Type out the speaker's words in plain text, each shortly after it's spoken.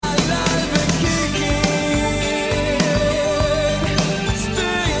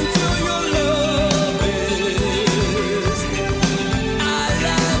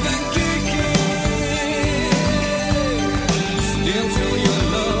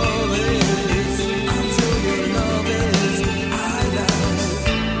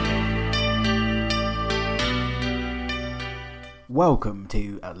welcome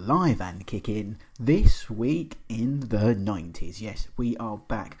to Alive and Kicking this week in the 90s. Yes, we are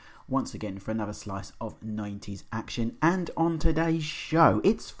back once again for another slice of 90s action, and on today's show,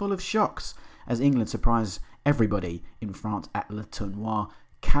 it's full of shocks as England surprise everybody in France at Le Tournoi.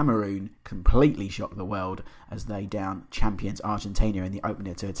 Cameroon completely shocked the world as they down champions Argentina in the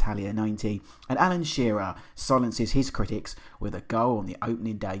opener to Italia 90, and Alan Shearer silences his critics with a goal on the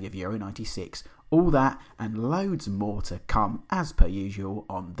opening day of Euro 96. All that and loads more to come as per usual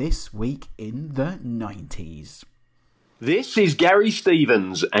on This Week in the 90s. This is Gary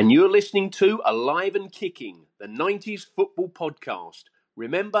Stevens and you're listening to Alive and Kicking, the 90s football podcast.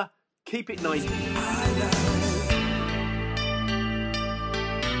 Remember, keep it 90s.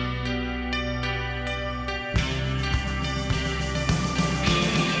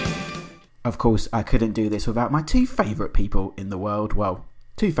 Of course, I couldn't do this without my two favourite people in the world. Well,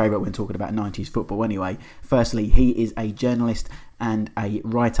 two favourite when talking about 90s football anyway. Firstly, he is a journalist and a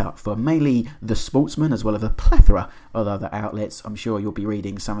writer for mainly The Sportsman, as well as a plethora of other outlets. I'm sure you'll be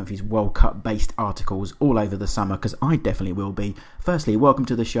reading some of his World Cup based articles all over the summer, because I definitely will be. Firstly, welcome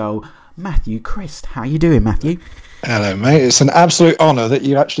to the show, Matthew Christ. How you doing, Matthew? Hello, mate. It's an absolute honour that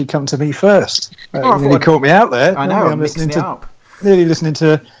you actually come to me first. You nearly caught me out there. I know, I'm mixing it up. Usually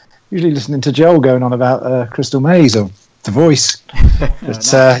listening to Joel going on about Crystal Maze or The Voice.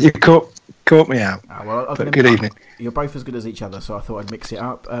 But you caught me out. But good evening. You're both as good as each other, so I thought I'd mix it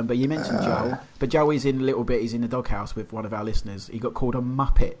up. But you mentioned Joel. But Joel is in a little bit. He's in the doghouse with one of our listeners. He got called a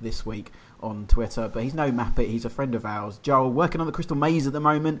Muppet this week on Twitter, but he's no Muppet. He's a friend of ours. Joel, working on the Crystal Maze at the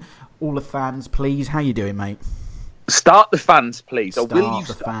moment. All the fans, please. How you doing, mate? Start the fans, please. Start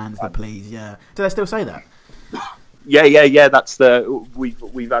the fans, please. Yeah. Do they still say that? Yeah. That's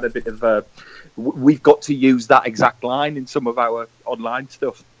we've had a bit of we've got to use that exact line in some of our online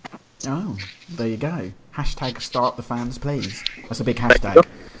stuff. Oh, there you go. Hashtag start the fans, please. That's a big hashtag.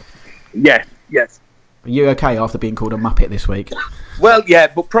 Yes. Are you okay after being called a Muppet this week? Well, yeah,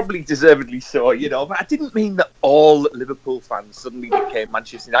 but probably deservedly so, But I didn't mean that all Liverpool fans suddenly became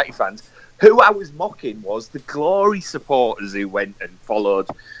Manchester United fans. Who I was mocking was the Glory supporters who went and followed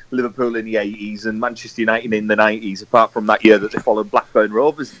Liverpool in the 80s and Manchester United in the 90s, apart from that year that they followed Blackburn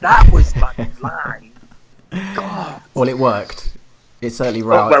Rovers. That was my line. God. Well, it worked. It's certainly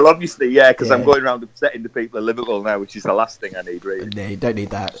right. Well, obviously, yeah, because I'm going around upsetting the people of Liverpool now, which is the last thing I need, really. No, you don't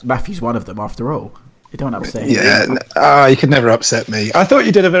need that. Matthew's one of them, after all. You don't upset him. Yeah, you could never upset me. I thought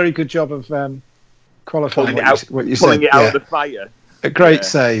you did a very good job of qualifying what you said. Pulling it out of the fire. A great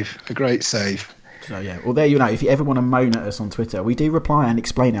save. So, yeah. Well, there you know. If you ever want to moan at us on Twitter, we do reply and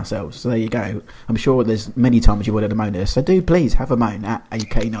explain ourselves. So there you go. I'm sure there's many times you wanted to moan at us. So do please have a moan at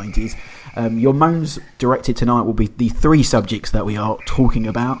AK90s. Your moans directed tonight will be the three subjects that we are talking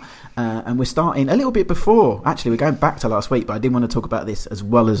about. And we're starting a little bit before. Actually, we're going back to last week, but I didn't want to talk about this as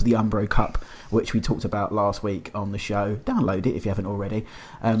well as the Umbro Cup, which we talked about last week on the show. Download it if you haven't already.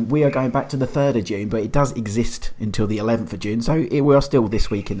 We are going back to the 3rd of June, but it does exist until the 11th of June, so we are still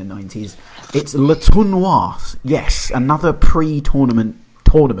this week in the 90s. It's Le Tournoi. Yes, another pre-tournament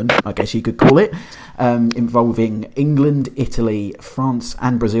tournament, I guess you could call it, involving England, Italy, France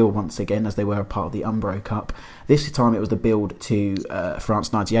and Brazil once again, as they were a part of the Umbro Cup. This time it was the build to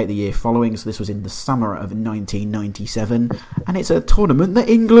France 98, the year following, so this was in the summer of 1997, and it's a tournament that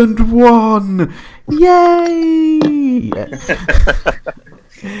England won! Yay!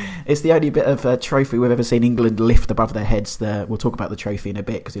 It's the only bit of trophy we've ever seen England lift above their heads there. We'll talk about the trophy in a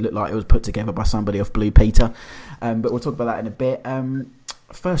bit, because it looked like it was put together by somebody off Blue Peter, but we'll talk about that in a bit.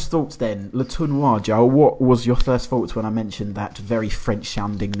 First thoughts then, Le Tournoi, Joel. What was your first thoughts when I mentioned that very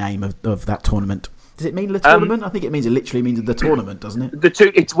French-sounding name of that tournament? Does it mean Le Tournament? I think it literally means the tournament, doesn't it?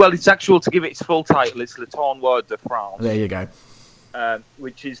 It's actual, to give it its full title, it's Le Tournoi de France. There you go.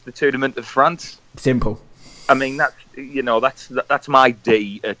 Which is the Tournament of France. Simple. I mean, that's my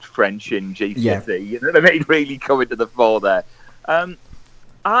D at French in GCSE. Yeah. You know what I mean? Really coming to the fore there.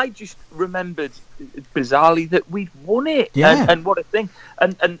 I just remembered bizarrely that we've won it, and what a thing,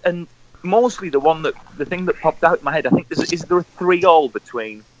 and mostly the thing that popped out in my head. I think is there a 3-3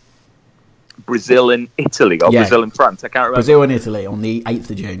 between Brazil and Italy, or Brazil and France? I can't remember. Brazil and Italy on the 8th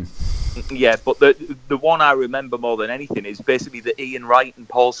of June. Yeah, but the one I remember more than anything is basically the Ian Wright and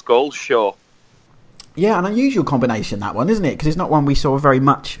Paul Scholes show. Yeah, an unusual combination, that one, isn't it? Because it's not one we saw very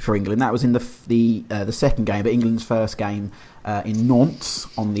much for England. That was in the second game, but England's first game in Nantes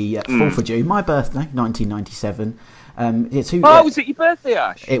on the 4th of June. My birthday, 1997. Was it your birthday,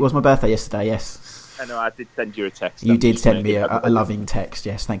 Ash? It was my birthday yesterday, yes. I know. I did send you a text. You did send me a loving text.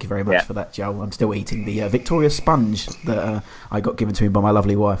 Yes, thank you very much for that, Joel. I'm still eating the Victoria sponge that I got given to me by my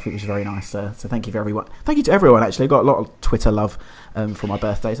lovely wife. It was very nice. So thank you for everyone. Thank you to everyone. Actually, I got a lot of Twitter love for my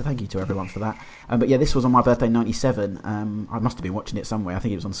birthday. So thank you to everyone for that. But yeah, this was on my birthday, 97. I must have been watching it somewhere. I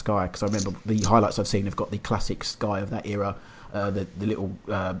think it was on Sky because I remember the highlights I've seen have got the classic Sky of that era. The little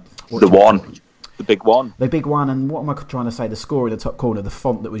the big one. The big one, and what am I trying to say? The score in the top corner, the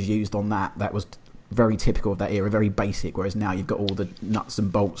font that was used on that was very typical of that era, very basic, whereas now you've got all the nuts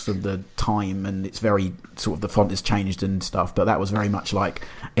and bolts of the time, and it's very sort of the font has changed and stuff, but that was very much like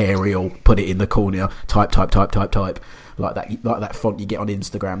Arial, put it in the corner, type, like that font you get on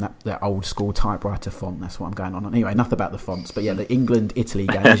Instagram, that old school typewriter font. That's what I'm going on. Anyway, enough about the fonts, but yeah, the England-Italy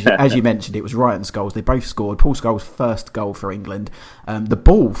game, as you mentioned, it was Wright and Scholes. They both scored. Paul Scholes' first goal for England. The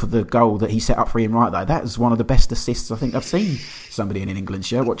ball for the goal that he set up for Ian Wright, though, that was one of the best assists I think I've seen somebody in an England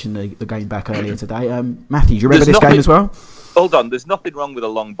shirt watching the game back earlier today. Matthew, do you remember this game as well? Hold on, there's nothing wrong with a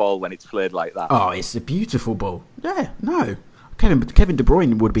long ball when it's played like that. Oh, it's a beautiful ball. Yeah, no. Kevin De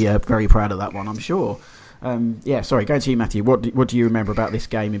Bruyne would be very proud of that one, I'm sure. Sorry, going to you, Matthew. What do you remember about this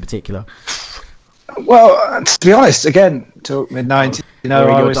game in particular? Well, to be honest, again, to mid-90s, I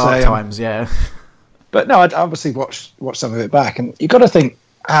always say times, yeah. But no, I'd obviously watched some of it back, and you've got to think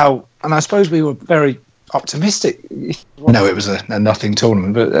how. And I suppose we were very optimistic. No, it was a nothing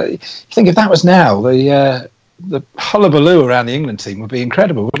tournament, but you think if that was now, the hullabaloo around the England team would be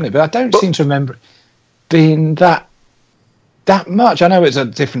incredible, wouldn't it? But I don't seem to remember it being that much. I know it's a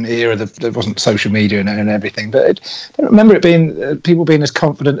different era. There wasn't social media and everything, but I don't remember it being people being as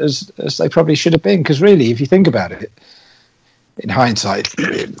confident as they probably should have been. Because really, if you think about it, in hindsight,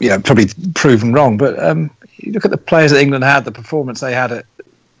 probably proven wrong. But you look at the players that England had, the performance they had at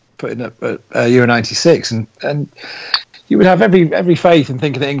putting up at Euro '96, and you would have every faith in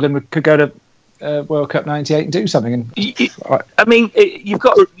thinking that England could go to World Cup '98 and do something. And you've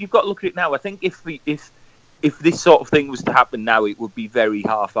got to look at it now. I think if this sort of thing was to happen now, it would be very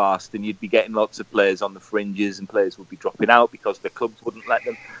half-arsed, and you'd be getting lots of players on the fringes, and players would be dropping out because the clubs wouldn't let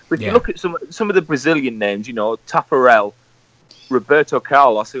them. But if you look at some of the Brazilian names, Tafarel, Roberto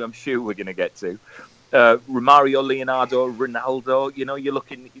Carlos, who I'm sure we're going to get to, Romario, Leonardo, Ronaldo. You're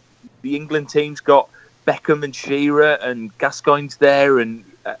looking. The England team's got Beckham and Shearer and Gascoigne's there, and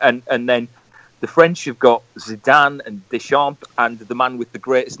then the French have got Zidane and Deschamps and the man with the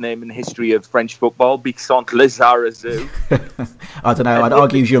greatest name in the history of French football, Vicente Lizarazu. I don't know. I'd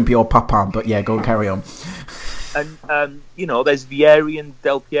argue Jean-Pierre Papin, but yeah, go and carry on. And there's Vieri and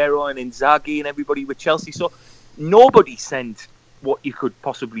Del Piero and Inzaghi and everybody with Chelsea. So nobody sent what you could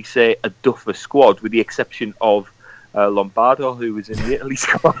possibly say a duffer squad, with the exception of Lombardo, who was in the Italy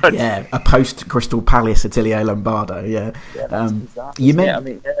squad. Yeah, a post-Crystal Palace Attilio Lombardo, yeah.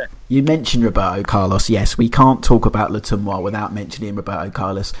 You mentioned Roberto Carlos. Yes, we can't talk about Le Tournoi without mentioning Roberto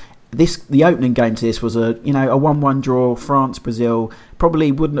Carlos. The opening game to this was a 1-1 draw, France-Brazil.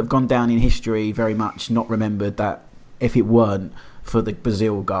 Probably wouldn't have gone down in history very much, not remembered that if it weren't for the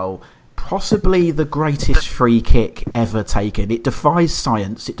Brazil goal. Possibly the greatest free kick ever taken. It defies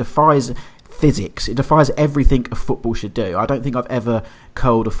science. It defies physics. It defies everything a football should do. I don't think I've ever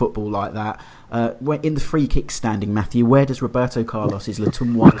curled a football like that. In the free kick standing, Matthew, where does Roberto Carlos's Le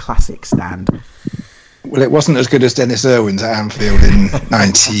Tournoi Classic stand? Well, it wasn't as good as Dennis Irwin's at Anfield in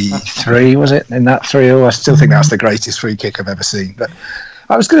 '93, was it? In that 3-0, I still think that's the greatest free kick I've ever seen. But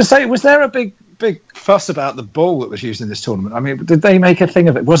I was going to say, was there a big fuss about the ball that was used in this tournament? I mean, did they make a thing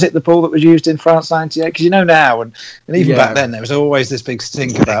of it? Was it the ball that was used in France '98? Because now, and even back then, there was always this big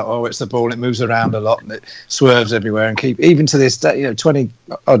stink about, it's the ball, it moves around a lot and it swerves everywhere. And even to this day, 20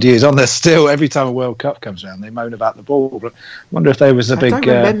 odd years on, there's still, every time a World Cup comes around, they moan about the ball. But I wonder if there was a big... I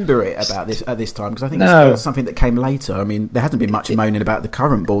don't remember it about this at this time, because I think it's something that came later. I mean, there hasn't been much moaning about the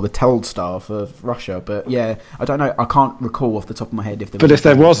current ball, the Telstar for Russia. But yeah, I don't know. I can't recall off the top of my head if there was. But if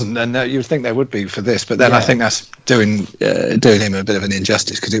there wasn't, then you would think there would be for this. But then I think that's doing him a bit of an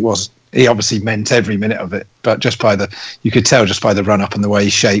injustice, because he obviously meant every minute of it, but you could tell just by the run up and the way he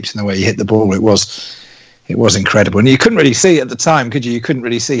shaped and the way he hit the ball, it was incredible. And you couldn't really see it at the time, could you? You couldn't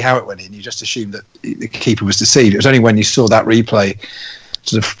really see how it went in. You just assumed that the keeper was deceived. It was only when you saw that replay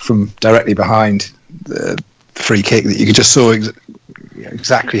sort of from directly behind the free kick that you just saw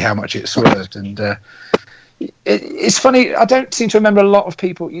exactly how much it swerved. And it's funny, I don't seem to remember a lot of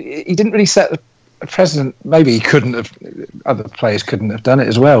people. He didn't really set a precedent. Maybe he couldn't have, other players couldn't have done it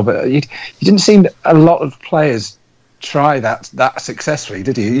as well, but he didn't seem a lot of players try that successfully,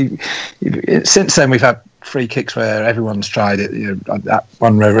 did he? Since then, we've had free kicks where everyone's tried it. That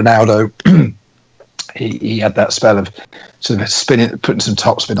one where Ronaldo he had that spell of sort of spinning, putting some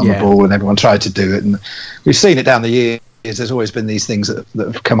topspin on the ball, and everyone tried to do it. And we've seen it down the years. There's always been these things that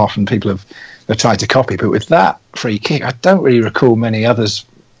have come off and people have tried to copy. But with that free kick, I don't really recall many others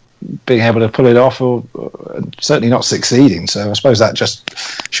being able to pull it off, or certainly not succeeding. So I suppose that just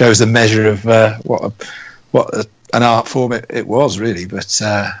shows the measure of what an art form it was, really. But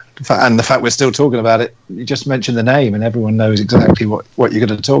and the fact we're still talking about it, you just mentioned the name and everyone knows exactly what you're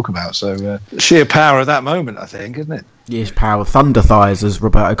going to talk about. So sheer power of that moment, I think, isn't it? Yes, power. Thunder thighs, as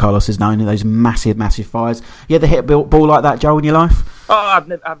Roberto Carlos is known, those massive thighs. You ever hit a ball like that, Joel, in your life? Oh,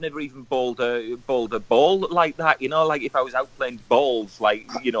 I've never even bowled a ball like that. You know, like if I was out playing balls, like,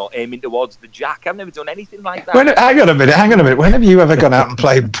 you know, aiming towards the jack. I've never done anything like that. Hang on a minute. When have you ever gone out and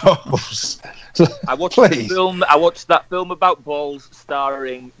played balls? I watched that film about balls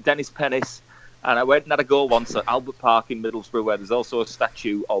starring Dennis Pennis, and I went and had a go once at Albert Park in Middlesbrough, where there's also a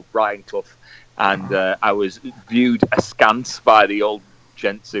statue of Brian Clough, and I was viewed askance by the old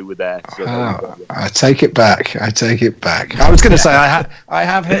gents who were there. So I take it back. I was going to say I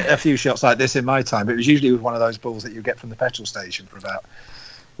have hit a few shots like this in my time, but it was usually with one of those balls that you get from the petrol station for about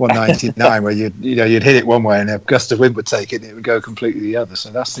 $1.99, where you'd hit it one way and a gust of wind would take it and it would go completely the other.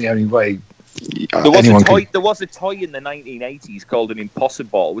 So that's the only way. There was a toy in the 1980s called an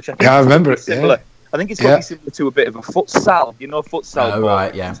Impossiball, which I think I remember it. Similar. Yeah. I think it's probably similar to a bit of a futsal. You know, futsal ball,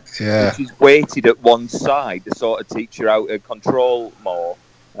 right? Yeah. Which is weighted at one side to sort of teach you how to control more.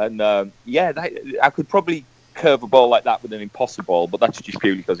 And I could probably curve a ball like that with an Impossiball, but that's just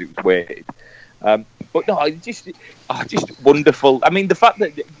purely because it was weighted. But no, just wonderful. I mean, the fact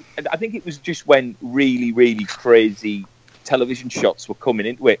that I think it was just when really, really crazy television shots were coming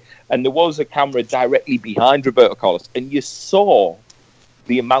into it, and there was a camera directly behind Roberto Carlos, and you saw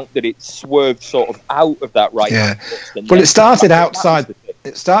the amount that it swerved sort of out of that right. Yeah. Well, it started outside.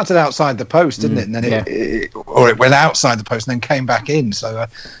 It started outside the post, didn't it? And then it went outside the post and then came back in. So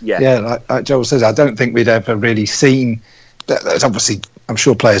like Joel says, I don't think we'd ever really seen. That obviously, I'm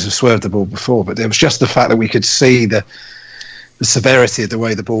sure players have swerved the ball before, but it was just the fact that we could see the severity of the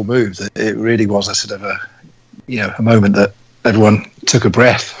way the ball moved. It really was a sort of a moment that everyone took a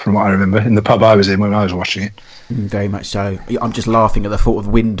breath, from what I remember, in the pub I was in when I was watching it. Very much so. I'm just laughing at the thought of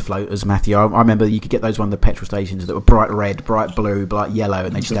wind floaters, Matthew. I remember you could get those on the petrol stations that were bright red, bright blue, bright yellow,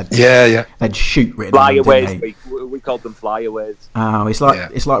 and they just had they'd shoot written flyaways. We called them flyaways. Oh, it's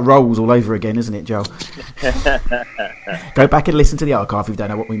like rolls all over again, isn't it, Joel? Go back and listen to the archive if you don't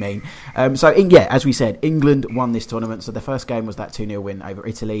know what we mean. As we said, England won this tournament. So the first game was that 2-0 win over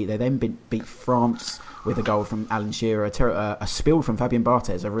Italy. They then beat France with a goal from Alan Shearer, a spill from Fabien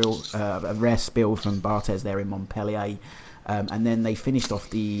Barthez, a rare spill from Barthez there in Montpellier. And then they finished off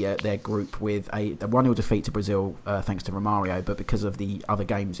their group with a 1-0 defeat to Brazil, thanks to Romario. But because of the other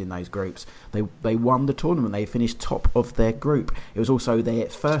games in those groups, they won the tournament. They finished top of their group. It was also their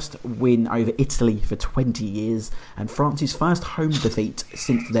first win over Italy for 20 years, and France's first home defeat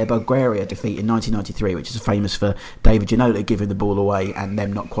since their Bulgaria defeat in 1993, which is famous for David Ginola giving the ball away and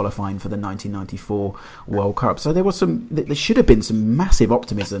them not qualifying for the 1994 World Cup. So there should have been some massive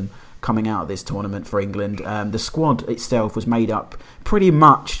optimism coming out of this tournament for England. The squad itself was made up pretty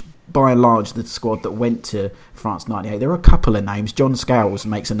much by and large the squad that went to France 98. There are a couple of names. John Scales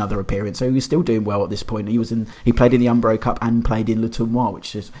makes another appearance, so he's still doing well at this point. He played in the Umbro Cup and played in Le Tournoi,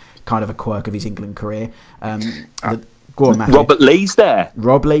 which is kind of a quirk of his England career. Go on, Matthew. Robert Lee's there.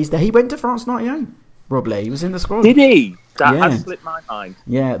 Rob Lee's there. He went to France 98. Rob Lee was in the squad. Did he? That has slipped my mind.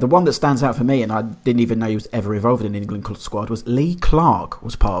 Yeah, the one that stands out for me, and I didn't even know he was ever involved in an England squad, was Lee Clark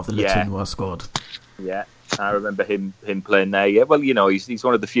was part of the Le Tournoi squad. Yeah, I remember him playing there. Yeah, well, he's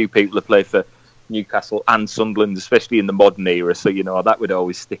one of the few people to play for Newcastle and Sunderland, especially in the modern era. So, that would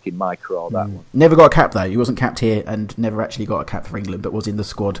always stick in my craw, that one. Never got a cap, though. He wasn't capped here and never actually got a cap for England, but was in the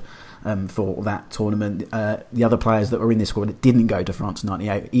squad for that tournament. The other players that were in this squad that didn't go to France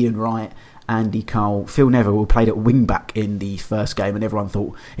 98, Ian Wright, Andy Cole, Phil Neville, who played at wing-back in the first game, and everyone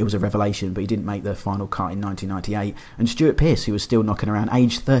thought it was a revelation, but he didn't make the final cut in 1998. And Stuart Pearce, who was still knocking around,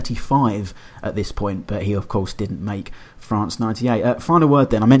 aged 35 at this point, but he, of course, didn't make France 98. Final word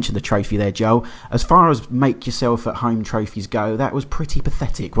then, I mentioned the trophy there, Joel. As far as make-yourself-at-home trophies go, that was pretty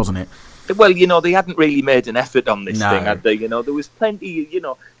pathetic, wasn't it? Well, they hadn't really made an effort on this thing, had they? There was plenty,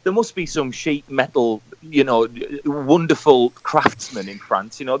 there must be some sheet metal, wonderful craftsmen in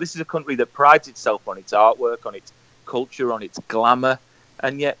France. This is a country that prides itself on its artwork, on its culture, on its glamour,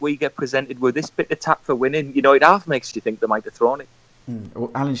 and yet we get presented with this bit of tap for winning. It half makes you think they might have thrown it.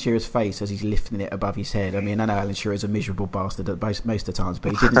 Well, Alan Shearer's face as he's lifting it above his head. I mean, I know Alan Shearer's a miserable bastard at most of the times,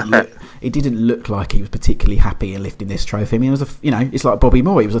 but he didn't look like he was particularly happy in lifting this trophy. I mean, it's like Bobby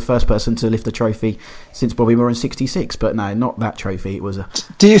Moore. He was the first person to lift a trophy since Bobby Moore in '66, but no, not that trophy. It was a.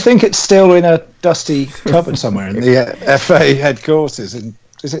 Do you think it's still in a dusty cupboard somewhere in the FA headquarters? And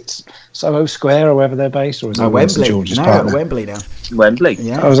is it Soho Square or wherever they're based, or is it Wembley? George's At Wembley now. Wembley.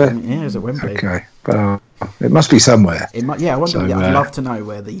 Yeah. Oh, is it? Yeah, it's at Wembley. Okay. It must be somewhere. I wonder. I'd love to know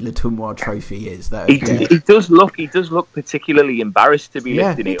where the Le Tournoi trophy is. He does look particularly embarrassed to be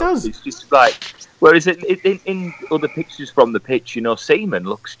lifting it. Does. It's just like, whereas in other pictures from the pitch, Seaman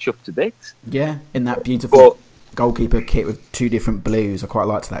looks chuffed to bits. Yeah, in that beautiful goalkeeper kit with 2 different blues. I quite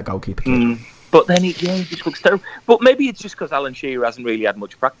liked that goalkeeper kit. But then he just looks terrible. But maybe it's just because Alan Shearer hasn't really had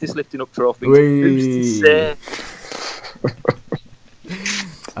much practice lifting up trophies. Who's to say?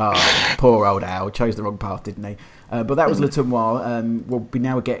 Oh, poor old Al chose the wrong path, didn't he? But that was Le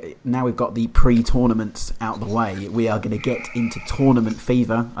Tournoi. Now we've got the pre-tournaments out the way. We are going to get into tournament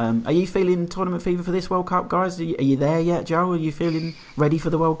fever. Are you feeling tournament fever for this World Cup, guys? Are you there yet, Joe? Are you feeling ready for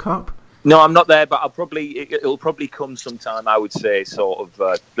the World Cup? No, I'm not there, but it'll probably come sometime. I would say sort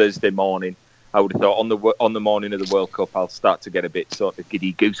of Thursday morning. I would have thought on the morning of the World Cup, I'll start to get a bit sort of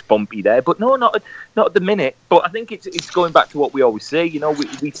giddy goosebumpy there. But no, not at the minute. But I think it's going back to what we always say.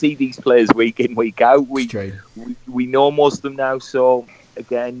 We see these players week in, week out. We know most of them now. So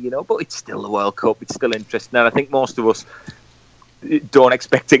again, but it's still the World Cup. It's still interesting, and I think most of us don't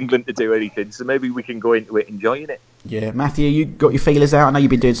expect England to do anything. So maybe we can go into it enjoying it. Yeah, Matthew, you got your feelers out. I know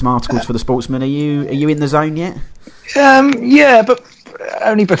you've been doing some articles for the Sportsman. Are you in the zone yet? Yeah, but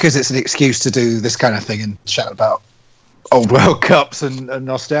only because it's an excuse to do this kind of thing and chat about old World Cups and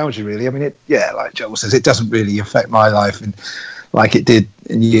nostalgia, really. I mean, like Joel says, it doesn't really affect my life like it did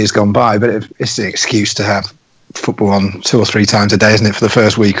in years gone by, but it's an excuse to have football on 2 or 3 times a day, isn't it, for the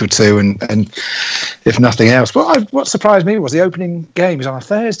first week or two, and if nothing else. But what surprised me was the opening game is on a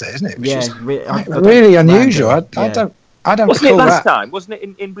Thursday, isn't it? Which is really unusual. I don't wasn't it recall last that. time? Wasn't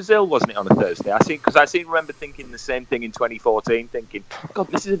it in Brazil? Wasn't it on a Thursday? I remember thinking the same thing in 2014. Thinking, God,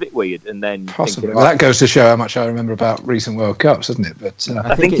 this is a bit weird. And then possibly that goes to show how much I remember about recent World Cups, doesn't it? But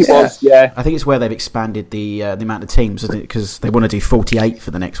I think it was. Yeah, I think it's where they've expanded the amount of teams, isn't it? Because they want to do 48 for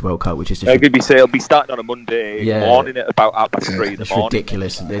the next World Cup, which is just. It'll be starting on a Monday morning at about 3:30 in the morning. It's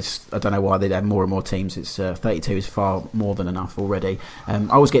ridiculous. I don't know why they'd have more and more teams. It's 32 is far more than enough already.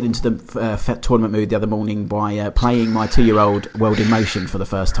 I was getting into the tournament mood the other morning by playing my 2-year-old World in Motion for the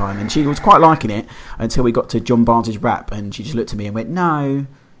first time, and she was quite liking it until we got to John Barnes' rap, and she just looked at me and went, "No."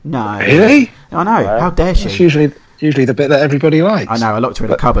 Really? I know. How dare she? That's usually the bit that everybody likes. I know. I locked her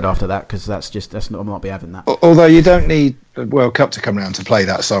in a cupboard after that because I'm not be having that. Although you don't need the World Cup to come around to play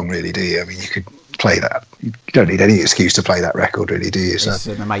that song, really, do you? I mean, you could play that. You don't need any excuse to play that record, really, do you? So. It's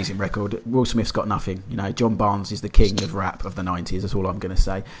an amazing record. Will Smith's got nothing. John Barnes is the king of rap of the 90s. That's all I'm going to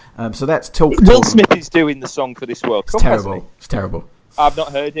say. So that's talk. Will Smith is doing the song for this World Cup. It's terrible. I've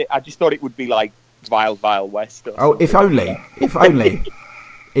not heard it. I just thought it would be like Wild Wild West. If only.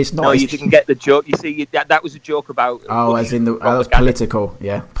 It's not. No, you didn't get the joke. You see, that was a joke about. As in that was political.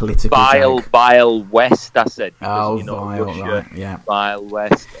 Yeah, political. Vile West. I said. Because, Vile, right, yeah. Vile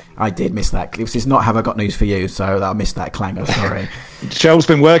West. I did miss that. It's not Have I Got News for You, so I missed that clanger. Sorry. Joel's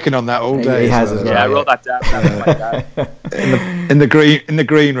been working on that all day. He has as well. Yeah, I wrote that down. In the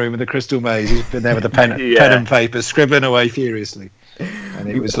green room with the crystal maze, he's been there with the pen and paper, scribbling away furiously. And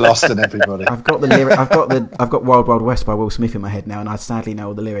it was lost on everybody. I've got the lyric. I've got Wild Wild West by Will Smith in my head now, and I sadly know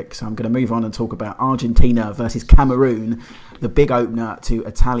all the lyrics. So I'm going to move on and talk about Argentina versus Cameroon, the big opener to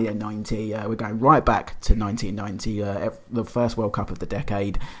Italia '90. We're going right back to 1990, the first World Cup of the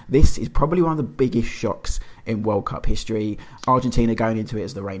decade. This is probably one of the biggest shocks in World Cup history. Argentina going into it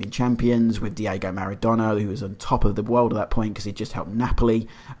as the reigning champions with Diego Maradona, who was on top of the world at that point because he just helped Napoli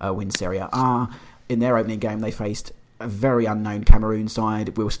win Serie A. In their opening game, they faced a very unknown Cameroon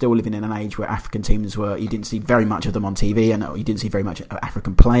side. We were still living in an age where African teams you didn't see very much of them on TV, and you didn't see very much of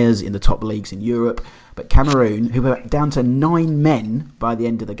African players in the top leagues in Europe. But Cameroon, who were down to 9 men by the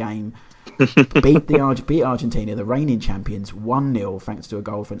end of the game, beat Argentina, the reigning champions, 1-0 thanks to a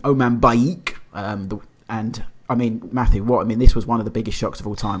goal from Oman Baik. And I mean, Matthew, this was one of the biggest shocks of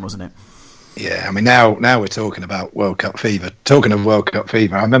all time, wasn't it? Yeah, I mean, now we're talking about World Cup fever. Talking of World Cup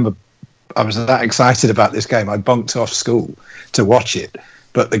fever, I remember I was that excited about this game. I bunked off school to watch it,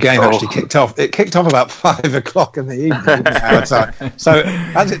 but the game actually kicked off. It kicked off about 5 o'clock in the evening our time. So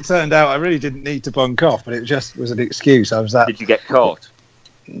as it turned out, I really didn't need to bunk off, but it just was an excuse. I was that. Did you get caught?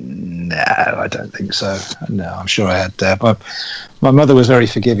 No, I don't think so. No, I'm sure I had. My mother was very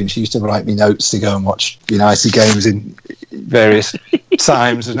forgiving. She used to write me notes to go and watch United games in various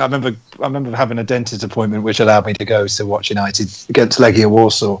times. And I remember having a dentist appointment which allowed me to go to watch United against Legia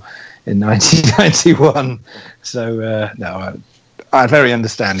Warsaw in 1991. So no, I had very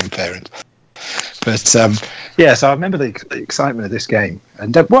understanding parents. But so I remember the excitement of this game.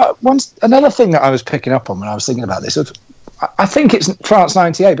 And another thing that I was picking up on when I was thinking about this, I think it's France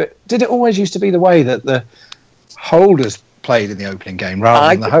 98, but did it always used to be the way that the holders played in the opening game rather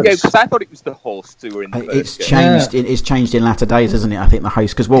than the hosts? Yeah, because I thought it was the hosts who were in the first game. Changed. Yeah. It's changed in latter days, isn't it? I think the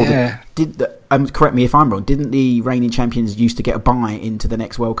host, because correct me if I'm wrong. Didn't the reigning champions used to get a bye into the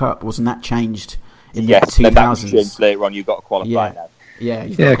next World Cup? Wasn't that changed in the 2000s? Yes, later on you've got to qualify now. Yeah,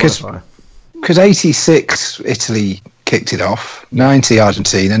 you've got to qualify. Because 86 Italy kicked it off, 90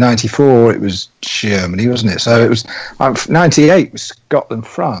 Argentina, 94 it was Germany, wasn't it? So it was 98 was Scotland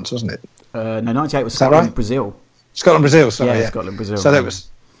France, wasn't it? No, 98 was Scotland right? Brazil. Scotland Brazil, sorry. Yeah, Scotland Brazil. So that was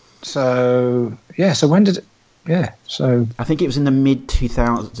so when did it? Yeah, so I think it was in the mid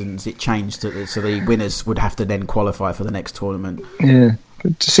 2000s. It changed, so the winners would have to then qualify for the next tournament. Yeah,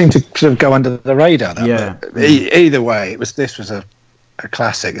 it seemed to sort of go under the radar. Either way, this was a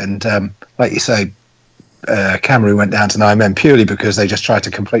classic, and like you say, Cameroon went down to 9 men purely because they just tried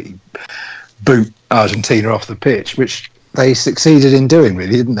to completely boot Argentina off the pitch, which they succeeded in doing,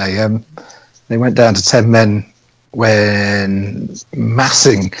 really, didn't they? They went down to 10 men when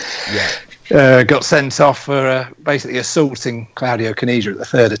Massing got sent off for basically assaulting Claudio Caniggia at the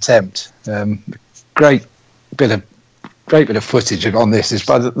third attempt. Great bit of footage on this is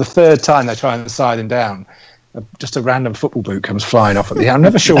by the third time they try and side him down, just a random football boot comes flying off at the end. I'm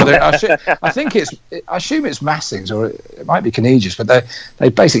never sure whether I assume it's Massing's or it might be Caniggia's, but they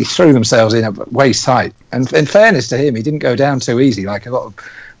basically threw themselves in at waist height. And in fairness to him, he didn't go down too easy like a lot of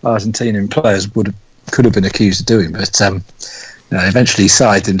Argentinian players could have been accused of doing. But eventually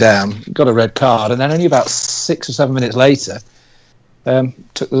sided him down, got a red card, and then only about 6 or 7 minutes later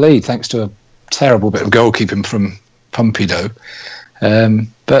took the lead thanks to a terrible bit of goalkeeping from Pumpido.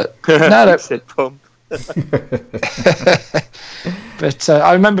 But no. But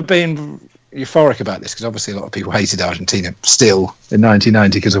I remember being euphoric about this because obviously a lot of people hated Argentina still in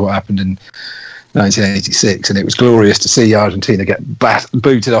 1990 because of what happened in 1986, and it was glorious to see Argentina get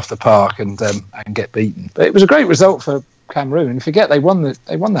booted off the park and get beaten. But it was a great result for Cameroon. And forget they won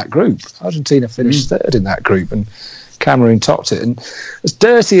that group. Argentina finished third in that group, and Cameroon topped it. And as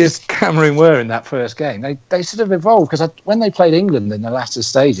dirty as Cameroon were in that first game, they sort of evolved because when they played England in the latter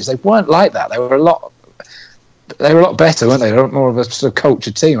stages, they weren't like that. They were a lot better, weren't they? They were more of a sort of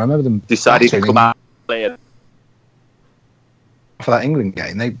cultured team. I remember them decided to come out later for that England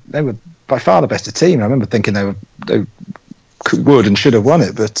game. They were by far the better team. I remember thinking they would and should have won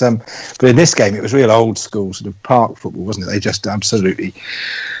it, but in this game it was real old school sort of park football, wasn't it? They just absolutely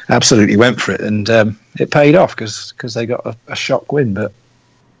went for it, and it paid off because they got a shock win. But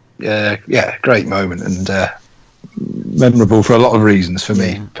great moment and memorable for a lot of reasons for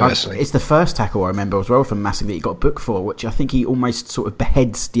me personally. It's the first tackle I remember as well from Massing that he got booked for, which I think he almost sort of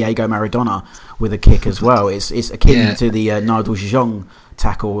beheads Diego Maradona with a kick as well. It's akin to the Nigel Jeong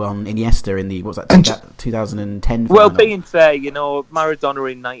tackle on Iniesta in the 2010 final. Well, being fair,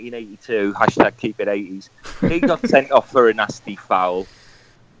 Maradona in 1982 #KeepIt'S he got sent off for a nasty foul,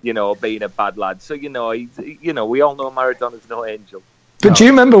 being a bad lad. So we all know Maradona's no angel. But do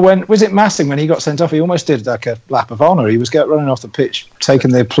you remember was it Massing when he got sent off? He almost did like a lap of honour. He was running off the pitch, taking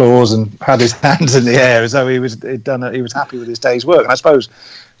the applause, and had his hands in the air as though he was happy with his day's work. And I suppose,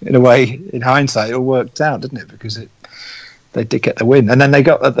 in a way, in hindsight, it all worked out, didn't it? Because they did get the win, and then they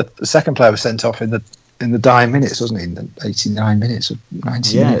got the second player was sent off in the dying minutes, wasn't he? In the 89 minutes or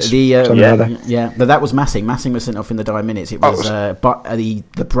 90 minutes. But that was Massing. Massing was sent off in the dying minutes. It was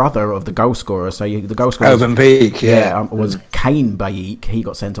the brother of the goal scorer. So the goal scorer Oban Bayik, was Kane Bayik. He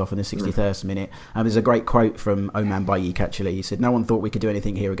got sent off in the 63rd minute. There's a great quote from Oman Bayik, actually. He said, "No one thought we could do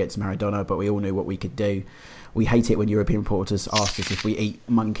anything here against Maradona, but we all knew what we could do. We hate it when European reporters ask us if we eat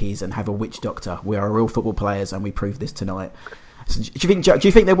monkeys and have a witch doctor. We are real football players, and we proved this tonight." So do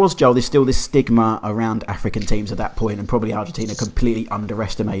you think there was, Joel, there's still this stigma around African teams at that point, and probably Argentina completely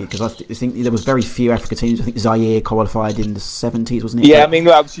underestimated? Because I think there was very few African teams. I think Zaire qualified in the 70s, wasn't it? Yeah,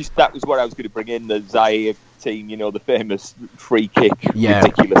 that was what I was going to bring in, the Zaire team, the famous free kick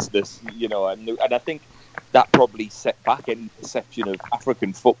ridiculousness, and I think that probably set back any perception of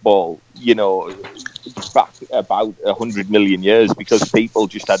African football, back about 100 million years, because people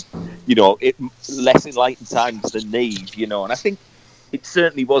just had, less enlightened times than these, and I think it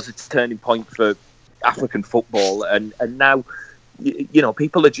certainly was a turning point for African football, and now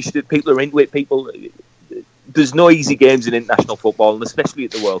people are into it. There's no easy games in international football, and especially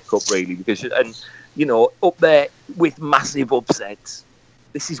at the World Cup, really, because up there with massive upsets,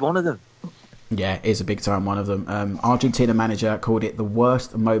 this is one of them. Yeah, it is a big time one of them. Argentina manager called it the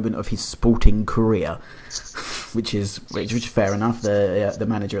worst moment of his sporting career, which is fair enough. The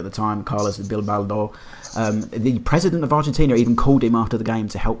manager at the time, Carlos Bilbao, the president of Argentina even called him after the game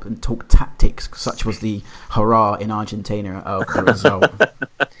to help and talk tactics. Such was the hurrah in Argentina of the result.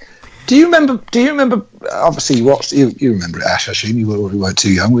 Do you remember? Obviously, you remember it, Ash. I assume you weren't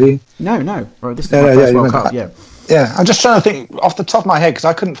too young, were you? No. Well, this is my first World Cup. Yeah. I'm just trying to think off the top of my head because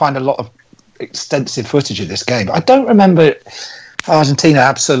I couldn't find a lot of extensive footage of this game. But I don't remember Argentina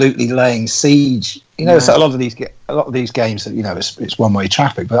absolutely laying siege. So a lot of these games, it's one-way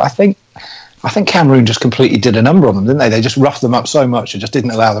traffic. But I think Cameroon just completely did a number on them, didn't they? They just roughed them up so much and just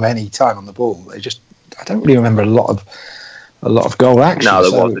didn't allow them any time on the ball. I don't really remember a lot of goal action. No,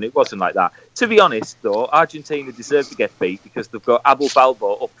 there wasn't. It wasn't like that. To be honest, though, Argentina deserved to get beat because they've got Abel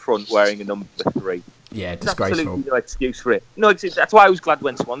Balbo up front wearing a number 3. Yeah, There's disgraceful. absolutely no excuse for it. No, that's why I was glad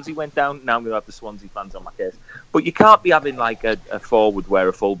when Swansea went down. Now I'm going to have the Swansea fans on my case. But you can't be having like a forward wear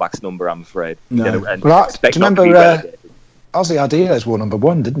a fullback's number, I'm afraid. No. Do you remember Ozzy Ardiles wore number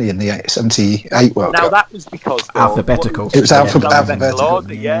 1, didn't he, in the 78 World Cup? Now that was because alphabetical. It was alphabetical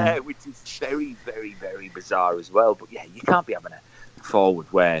order, yeah, which is very, very, very bizarre as well. But yeah, you can't be having a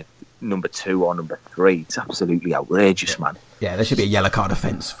forward wear number 2 or number 3. It's absolutely outrageous, man. Yeah, there should be a yellow card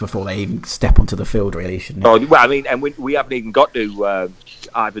offence before they even step onto the field, really, shouldn't it? Oh, well, I mean, and we haven't even got to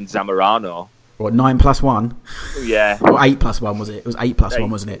Ivan Zamorano. What, 9+1? Yeah. Or 8+1 was it? It was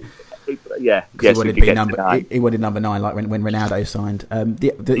 8+1, wasn't it? Yeah. Yes, he wanted number 9, like when Ronaldo signed.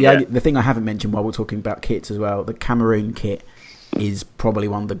 The thing I haven't mentioned while we're talking about kits as well, the Cameroon kit is probably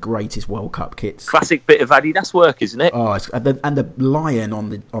one of the greatest World Cup kits. Classic bit of Adidas work, isn't it? Oh, and the lion on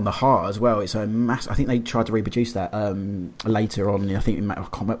the heart as well. It's a mass. I think they tried to reproduce that later on. I think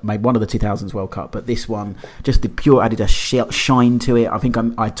it made one of the 2000s World Cup, but this one, just the pure Adidas shine to it. I think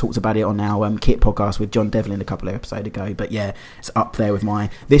I talked about it on our kit podcast with John Devlin a couple of episodes ago. But yeah, it's up there with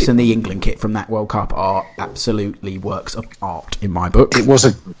this and the England kit from that World Cup are absolutely works of art in my book. It was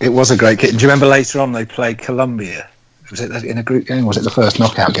a great kit. And do you remember later on they played Colombia? Was it in a group game? Was it the first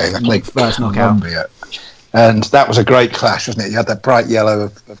knockout game? They played first knockout. Colombia. And that was a great clash, wasn't it? You had that bright yellow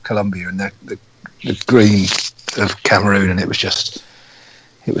of Colombia and the green of Cameroon, and it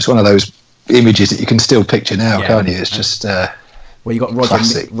was one of those images that you can still picture now, can't you? It's just well, you got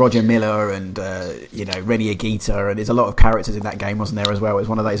Roger Miller and Rene Higuita, and there's a lot of characters in that game, wasn't there, as well? It was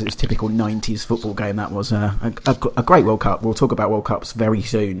one of those. It was a typical 90s football game. That was a great World Cup. We'll talk about World Cups very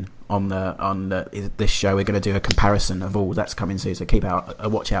soon on this show. We're going to do a comparison of all that's coming soon, so keep a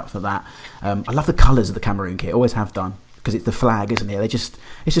watch out for that. I love the colours of the Cameroon kit. Always have done, because it's the flag, isn't it?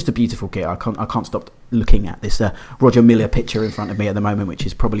 It's just a beautiful kit. I can't stop looking at this Roger Miller picture in front of me at the moment, which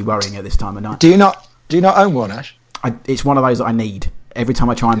is probably worrying at this time of night. Do you not own one, Ash? It's one of those that I need. Every time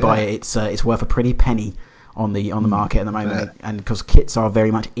I try and buy it, it's worth a pretty penny on the market at the moment, and because kits are very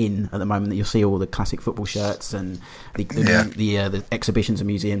much in at the moment, that you'll see all the classic football shirts and the exhibitions and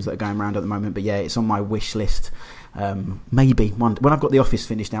museums that are going around at the moment. But yeah, it's on my wish list. Maybe when I've got the office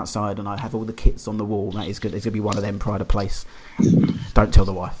finished outside and I have all the kits on the wall, that is good. It's going to be one of them pride of place. Don't tell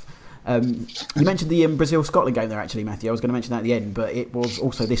the wife. You mentioned the Brazil-Scotland game there, actually, Matthew. I was going to mention that at the end, but it was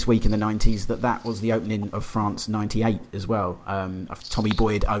also this week in the 90s that was the opening of France 98 as well. Tommy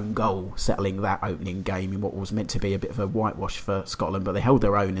Boyd own goal settling that opening game in what was meant to be a bit of a whitewash for Scotland, but they held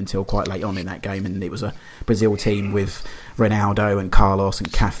their own until quite late on in that game, and it was a Brazil team with Ronaldo and Carlos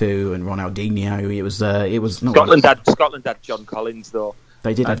and Cafu and Ronaldinho. It was not Scotland had John Collins, though.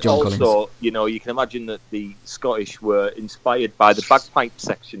 They did have John Collins. Also, you can imagine that the Scottish were inspired by the bagpipe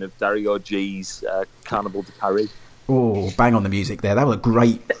section of Dario G's Carnival de Paris. Oh, bang on the music there. That was a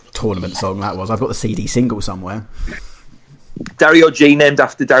great tournament song, that was. I've got the CD single somewhere. Dario G named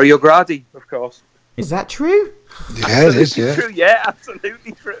after Dario Gradi, of course. Is that true? Yeah, it is, yeah. True, yeah,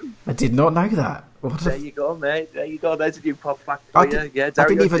 absolutely true. I did not know that. There you go, mate. There you go. There's a new pop fact for you. Yeah, I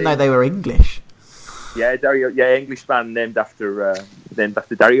didn't even know they were English. Yeah, Englishman named after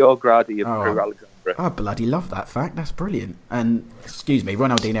Dario Gradi of Crewe Alexandra. I bloody love that fact. That's brilliant. And excuse me,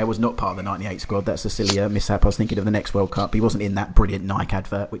 Ronaldinho was not part of the '98 squad. That's a silly mishap. I was thinking of the next World Cup. He wasn't in that brilliant Nike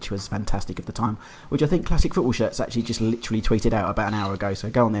advert, which was fantastic at the time. Which I think Classic Football Shirts actually just literally tweeted out about an hour ago. So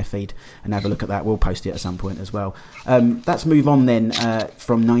go on their feed and have a look at that. We'll post it at some point as well. Let's move on then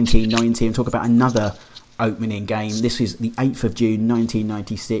from 1990 and talk about another opening game. This is the 8th of June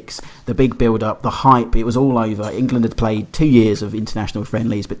 1996. The big build-up, the hype, it was all over. England had played 2 years of international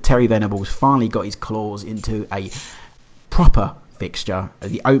friendlies, but Terry Venables finally got his claws into a proper fixture,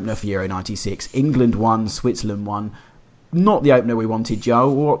 the opener for Euro 96. England won, Switzerland won. Not the opener we wanted, Joe.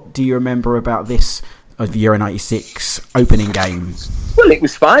 What do you remember about this of Euro 96 opening game? Well, it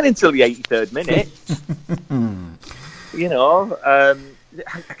was fine until the 83rd minute. You know,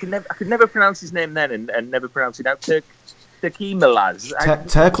 I could never pronounce his name then and never pronounce it out. Turkimilaz.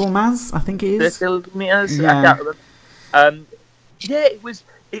 Turkilmaz, I think it is. Turkilmaz? Yeah. I can't remember. Yeah, it was.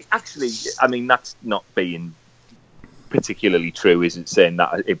 It actually, I mean, that's not being particularly true, isn't saying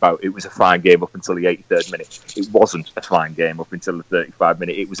that about it was a fine game up until the 83rd minute. It wasn't a fine game up until the 35th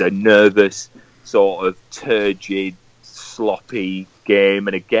minute. It was a nervous, sort of turgid, sloppy game.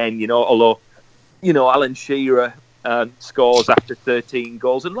 And again, you know, although, you know, Alan Shearer scores after 13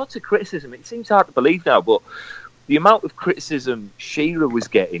 goals and lots of criticism. It seems hard to believe now, but the amount of criticism Shearer was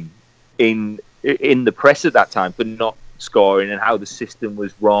getting in the press at that time for not scoring and how the system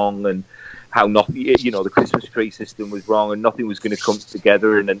was wrong and how not, you know, the Christmas tree system was wrong and nothing was going to come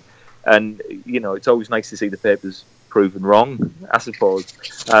together and you know, it's always nice to see the papers proven wrong, I suppose.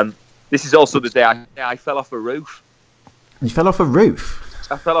 This is also the day I fell off a roof. You fell off a roof?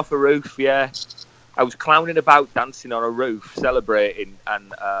 I fell off a roof, yeah. I was clowning about, dancing on a roof, celebrating,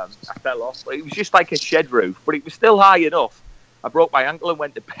 and I fell off. It was just like a shed roof, but it was still high enough. I broke my ankle and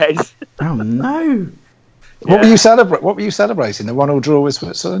went to bed. Oh no! Yeah. What were you celebrating? The 1-1 draw with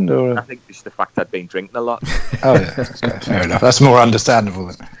Switzerland, or I think just the fact I'd been drinking a lot. Oh yeah, okay, fair enough. That's more understandable.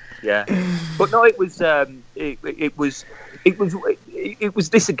 Then. Yeah, but no, it was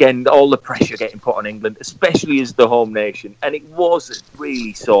this again. All the pressure getting put on England, especially as the home nation, and it was a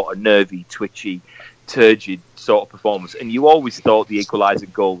really sort of nervy, twitchy, turgid sort of performance. And you always thought the equalising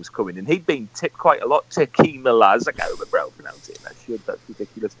goal was coming, and he'd been tipped quite a lot. Turkimilaz, I can't remember how to pronounce it. That's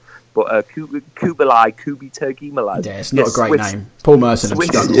ridiculous. But Kubi Turkimilaz. Yeah, it's not a great name. Paul Merson have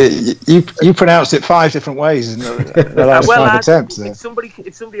struggled. You pronounced it 5 different ways in the last 5 attempts. There. If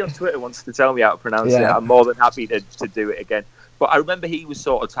somebody on Twitter wants to tell me how to pronounce it, I'm more than happy to do it again. But I remember he was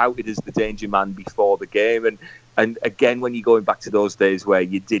sort of touted as the danger man before the game, and again, when you're going back to those days where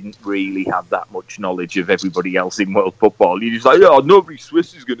you didn't really have that much knowledge of everybody else in world football, you're just like, oh, nobody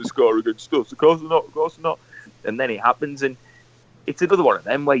Swiss is going to score against us. Of course not. And then it happens, and it's another one of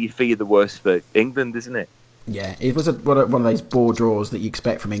them where you fear the worst for England, isn't it? Yeah, it was one of those bore draws that you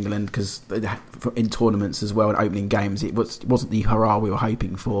expect from England, because in tournaments as well and opening games, it wasn't the hurrah we were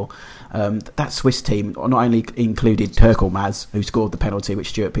hoping for. That Swiss team not only included Turkilmaz, who scored the penalty which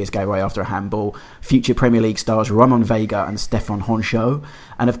Stuart Pearce gave away after a handball, future Premier League stars Ramon Vega and Stefan Honchot,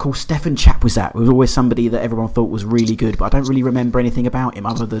 and of course Stefan Chapuisat was always somebody that everyone thought was really good, but I don't really remember anything about him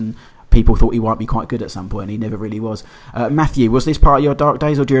other than people thought he might be quite good at some point, and he never really was. Matthew, was this part of your dark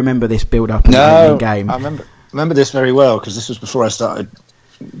days, or do you remember this build-up and opening game? I remember this very well, because this was before I started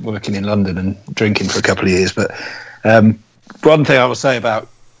working in London and drinking for a couple of years. But one thing I will say about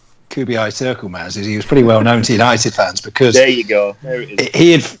Kubi Turkilmaz is he was pretty well known to United fans, because there you go. There it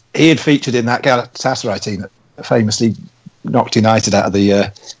is. He had featured in that Galatasaray team that famously knocked United out of the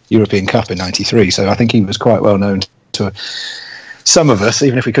European Cup in '93. So I think he was quite well known to some of us,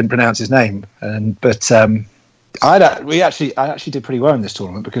 even if we couldn't pronounce his name. But I actually did pretty well in this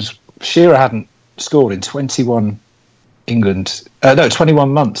tournament, because Shearer hadn't scored in 21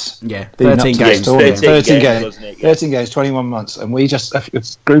 months. Yeah, 13 games. 13 games, 21 months. And we just, a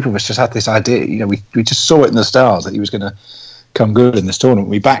group of us just had this idea, you know, we just saw it in the stars that he was going to come good in this tournament.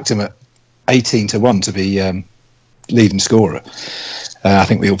 We backed him at 18-1 to be leading scorer. I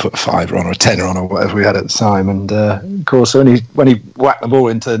think we all put a £5 on or a £10 on or whatever we had at the time. And of course, when he whacked the ball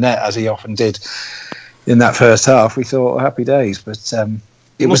into the net, as he often did in that first half, we thought, happy days. But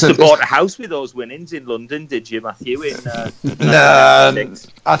you must have bought a house with those winnings in London, did you, Matthew? No,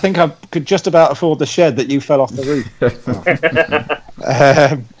 I think I could just about afford the shed that you fell off the roof.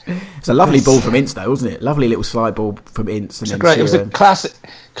 It's a lovely ball from Ince, though, wasn't it? Lovely little slide ball from Ince. And great. It was a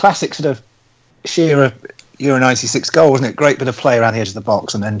classic sort of Shearer Euro 96 goal, wasn't it? Great bit of play around the edge of the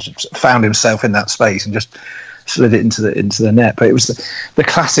box, and then just found himself in that space and just slid it into the net. But it was the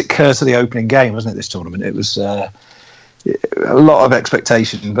classic curse of the opening game, wasn't it? This tournament, it was a lot of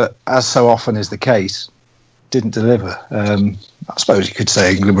expectation, but as so often is the case, didn't deliver. I suppose you could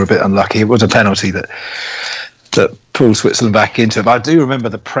say England were a bit unlucky. It was a penalty that pulled Switzerland back into it. But I do remember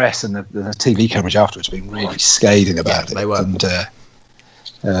the press and the TV coverage afterwards being really scathing about it. They were.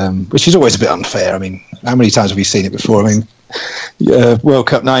 And, which is always a bit unfair. I mean, how many times have we seen it before? I mean, World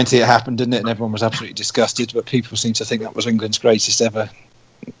Cup 90, it happened, didn't it? And everyone was absolutely disgusted, but people seem to think that was England's greatest ever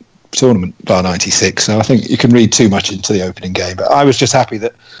tournament, bar 96. So I think you can read too much into the opening game. But I was just happy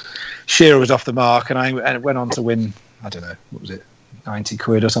that Shearer was off the mark, and I went on to win, I don't know, what was it,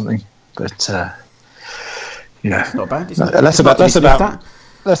 £90 or something. But It's not bad.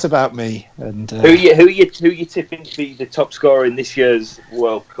 Less about me. And who are you tipping to be the top scorer in this year's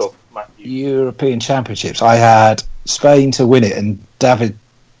World Cup, Matthew? European Championships. I had Spain to win it, and David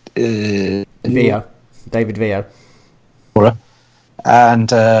Villa,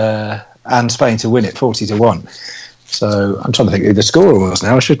 and Spain to win it 40-1. So I'm trying to think who the scorer was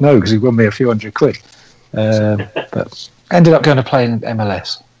now. I should know because he won me a few $100. But ended up going to play in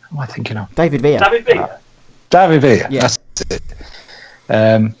MLS. What am I thinking of? David Villa. David Villa. Yeah. That's it.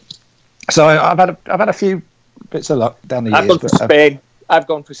 So I've had a few bits of luck down the years. I've gone for Spain. I've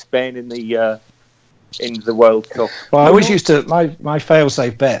gone for Spain in the World Cup. Well, I always used to my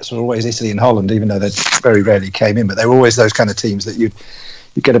fail-safe bets were always Italy and Holland, even though they very rarely came in. But they were always those kind of teams that you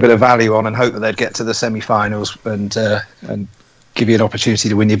get a bit of value on and hope that they'd get to the semi-finals and give you an opportunity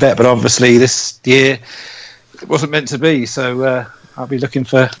to win your bet. But obviously this year it wasn't meant to be. So I'll be looking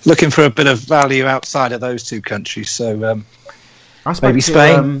for a bit of value outside of those two countries. So. I spoke to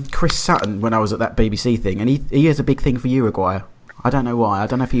Spain. Chris Sutton when I was at that BBC thing, and he has a big thing for Uruguay. I don't know why. I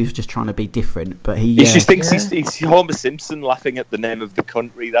don't know if he was just trying to be different, but he just thinks he's Homer Simpson laughing at the name of the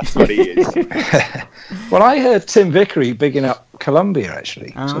country. That's what he is. Well, I heard Tim Vickery bigging up Colombia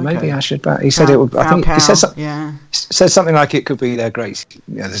actually, so maybe I should back. He said it would. I think he said something like it could be their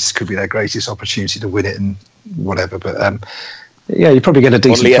this could be their greatest opportunity to win it and whatever. But you probably get a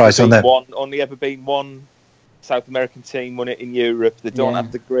decent price on that. Only ever been one South American team won it in Europe. They don't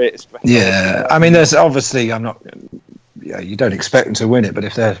have the greatest. Yeah, I mean, there's obviously I'm not. Yeah, you don't expect them to win it, but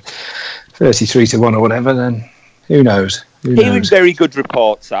if they're 33-1 or whatever, then who knows? Hearing very good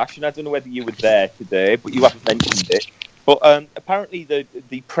reports, Ash, and I don't know whether you were there today, but you haven't mentioned it. But apparently,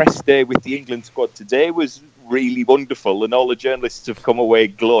 the press day with the England squad today was really wonderful, and all the journalists have come away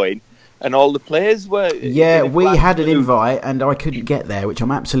glowing. And all the players were... Yeah, we had an invite and I couldn't get there, which I'm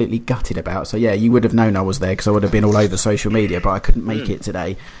absolutely gutted about. So, yeah, you would have known I was there because I would have been all over social media, but I couldn't make it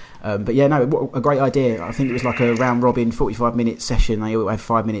today. But, yeah, no, what a great idea. I think it was like a round-robin 45-minute session. They all had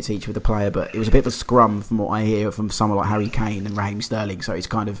 5 minutes each with the player, but it was a bit of a scrum from what I hear from someone like Harry Kane and Raheem Sterling. So it's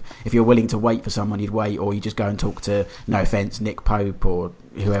kind of, if you're willing to wait for someone, you'd wait, or you just go and talk to, no offence, Nick Pope or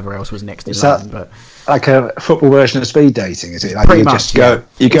whoever else was next in line. But like a football version of speed dating, is it? Like pretty you much, go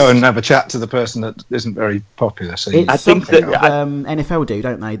and have a chat to the person that isn't very popular. So I think that NFL do,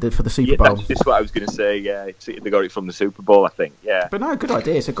 don't they, for the Super Bowl? That's just what I was going to say. Yeah, they got it from the Super Bowl, I think. Yeah, but no, good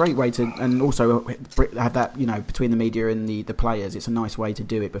idea. It's a great way to, and also have that between the media and the players. It's a nice way to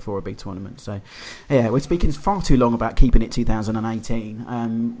do it before a big tournament. So yeah, we're speaking far too long about keeping it 2018.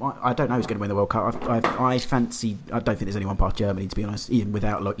 I don't know who's going to win the World Cup. I fancy. I don't think there's anyone past Germany, to be honest, even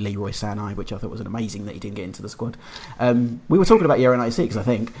without like Leroy Sané, which I thought was amazing that he didn't get into the squad. We were talking about Euro 96, I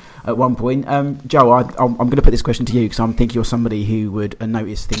think, at one point. Joe, I'm going to put this question to you because I think you're somebody who would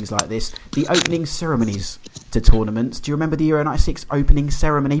notice things like this. The opening ceremonies to tournaments. Do you remember the Euro 96 opening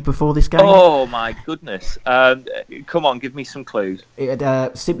ceremony before this game? Oh my goodness! Come on, give me some clues.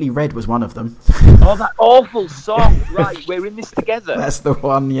 Simply Red was one of them. Oh, that awful song! Right, we're in this together. That's the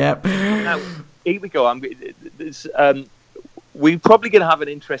one. Yep. Now here we go. We're probably going to have an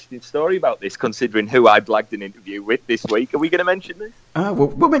interesting story about this, considering who I blagged an interview with this week. Are we going to mention this?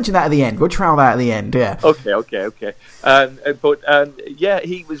 We'll mention that at the end. We'll trial that at the end. Yeah. Okay.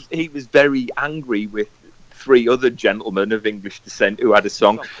 He was very angry with 3 other gentlemen of English descent who had a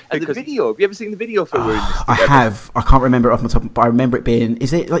song. And the video, have you ever seen the video for We're in This Together? I have. I can't remember it off my top, but I remember it being...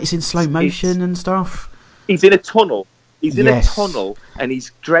 Is it like it's in slow motion and stuff? He's in a tunnel. He's in a tunnel, and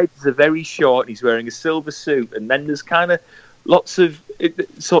his dreads are very short, and he's wearing a silver suit, and then there's kind of lots of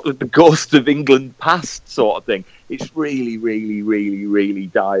sort of the ghost of England past sort of thing. It's really, really, really, really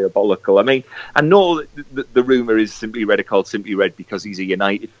diabolical. I mean, I know that the rumour is Simply Red are called Simply Red because he's a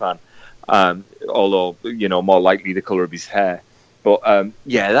United fan. Although, more likely the colour of his hair. But,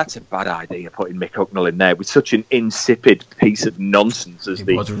 that's a bad idea, putting Mick Hucknall in there with such an insipid piece of nonsense as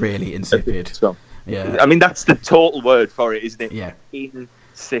it was really insipid. Yeah. I mean, that's the total word for it, isn't it? Yeah.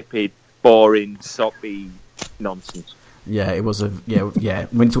 Insipid, boring, soppy nonsense. Yeah, it was When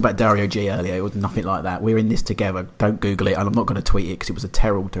you talk about Dario G earlier, it was nothing like that. We're in this together. Don't Google it, and I'm not going to tweet it because it was a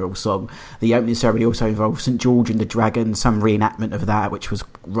terrible, terrible song. The opening ceremony also involved St George and the Dragon, some reenactment of that, which was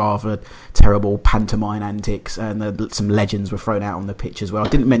rather terrible pantomime antics, and some legends were thrown out on the pitch as well. I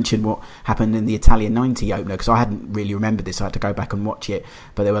didn't mention what happened in the Italian 90 opener because I hadn't really remembered this. I had to go back and watch it.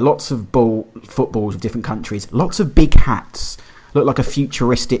 But there were lots of footballs of different countries, lots of big hats. Looked like a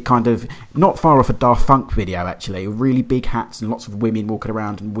futuristic kind of, not far off a Daft Punk video actually, really big hats and lots of women walking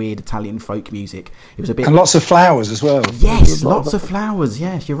around and weird Italian folk music. It was a bit, and lots of flowers as well. Yes, lots of flowers.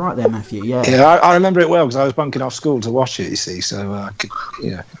 Yes, you're right there, Matthew. Yeah, I remember it well because I was bunking off school to watch it. You see, so Have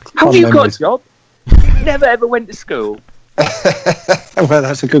you got a job? You never ever went to school. Well,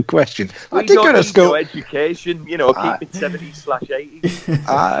 that's a good question. I did go to school. No education, keep it 70s/80s.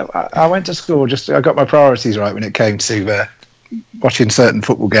 I went to school. I got my priorities right when it came to watching certain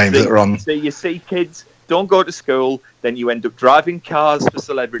football games that are on. So you see, kids don't go to school, then you end up driving cars for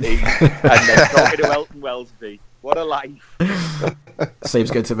celebrities, and then talking to Elton Wellesby. What a life! Seems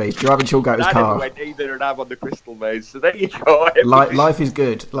good to me. Driving Chalgater's I car. never went either, and I'm on the Crystal Maze. So there you go. Life is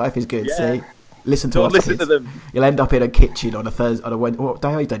good. Life is good. Yeah. See. Listen to Don't us, listen kids. to them. You'll end up in a kitchen on a Thursday, what day?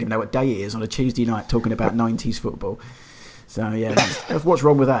 I don't even know what day it is, on a Tuesday night, talking about 90s football. So yeah, that's what's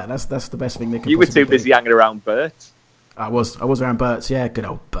wrong with that. That's the best thing that can. You were possibly too busy be. hanging around Bert. I was around Bert's. Yeah, good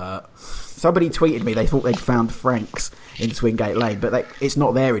old Bert. Somebody tweeted me they thought they'd found Frank's in Swingate Lane, but it's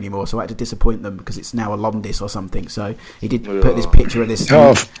not there anymore. So I had to disappoint them because it's now a Londis or something. So he did put this picture of this.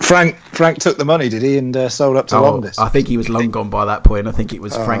 Oh, Frank took the money, did he, and sold up to Londis? I think he was long gone by that point. I think it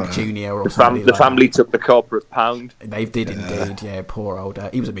was Frank Jr. or something. The family took the corporate pound. They did indeed. Yeah, poor old.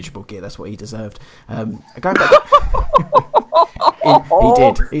 He was a miserable git. That's what he deserved. Going back.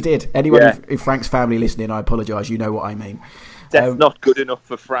 He did. Anyone if Frank's family listening, I apologise. You know what I mean. That's not good enough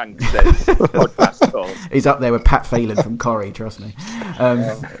for Frank, says podcast calls. He's up there with Pat Phelan from Corrie, trust me.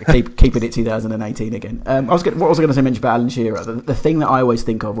 Keeping it 2018 again. What was I going to say mention about Alan Shearer? The thing that I always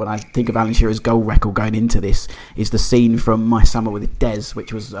think of when I think of Alan Shearer's goal record going into this is the scene from My Summer with Des,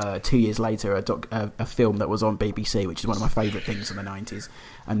 which was 2 years later, a film that was on BBC, which is one of my favourite things in the 90s.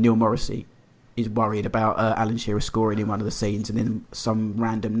 And Neil Morrissey is worried about Alan Shearer scoring in one of the scenes, and then some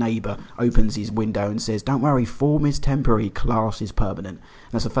random neighbour opens his window and says, "Don't worry, form is temporary, class is permanent."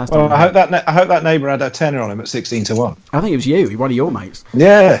 And that's the first time. Well, I hope that neighbour had a tenner on him at 16-1. I think it was you, one of your mates.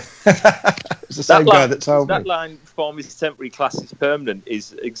 Yeah, it's the same guy that told me. That line, "Form is temporary, class is permanent,"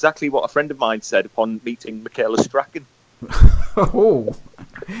 is exactly what a friend of mine said upon meeting Michaela Strachan. Oh,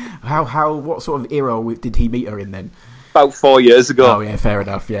 what sort of era did he meet her in then? About 4 years ago. Oh yeah, fair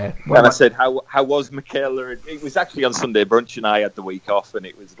enough. Yeah. And I said, "How was Michaela?" It was actually on Sunday brunch, and I had the week off, and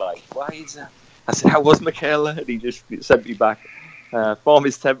it was like, "Why is that?" I said, "How was Michaela?" And he just sent me back. Form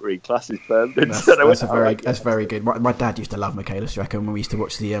is temporary, class is permanent. That's very good. My dad used to love Michaela Strachan when we used to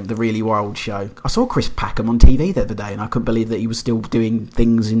watch the Really Wild show. I saw Chris Packham on TV the other day, and I couldn't believe that he was still doing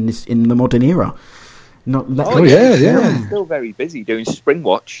things in the modern era. He's still very busy doing Spring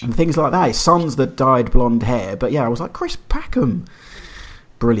Watch and things like that. His son's the dyed blonde hair, but yeah, I was like, Chris Packham,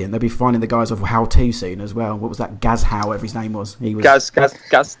 brilliant. They'll be finding the guys of How To soon as well. What was that? Gaz Howe, whatever his name was. He was Gaz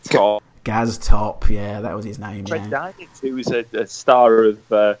Top. Gaz Top, yeah, that was his name. Fred Dynitz, who was a star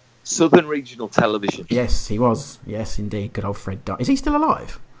of Southern Regional Television. Yes, he was. Yes, indeed. Good old Fred Dynitz. Is he still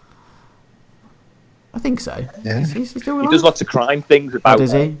alive? I think so. Yeah. He's still alive? He does lots of crime things about.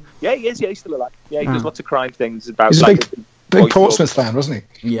 Does he? Yeah, he is. Yeah, he's still alive. Yeah, he does lots of crime things about. He's a big Portsmouth fan, wasn't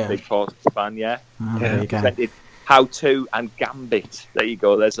he? Yeah. Big Portsmouth fan. Yeah. There you go. Presented How To and Gambit. There you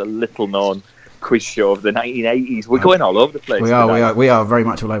go. There's a little-known quiz show of the 1980s. We're going all over the place. We are very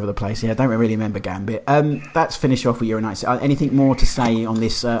much all over the place. Yeah, I don't really remember Gambit. Let's finish off with Euro 96. Anything more to say on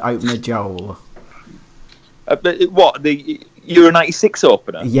this opener, Joel? What, the Euro 96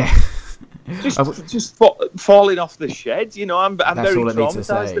 opener? Yeah. Just falling off the shed, I'm that's very all I need to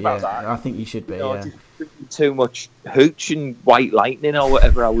traumatised say, about that. I think you should be, Just drinking too much hooch and white lightning or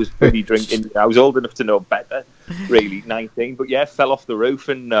whatever I was really drinking. I was old enough to know better, really, 19. But yeah, fell off the roof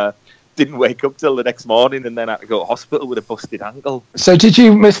and didn't wake up till the next morning, and then had to go to hospital with a busted ankle. So did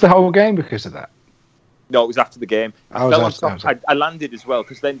you miss the whole game because of that? No, it was after the game. I landed as well,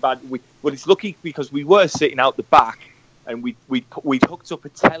 because then it's lucky because we were sitting out the back, and we'd hooked up a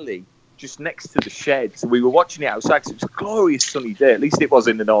telly just next to the shed, so we were watching it outside. Cause it was a glorious sunny day, at least it was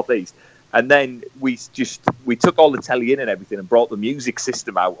in the northeast. And then we took all the telly in and everything, and brought the music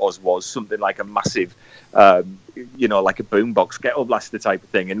system out. Was something like a massive, like a boombox ghetto blaster type of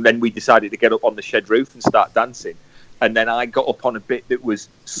thing. And then we decided to get up on the shed roof and start dancing. And then I got up on a bit that was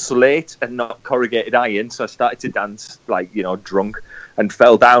slate and not corrugated iron, so I started to dance drunk, and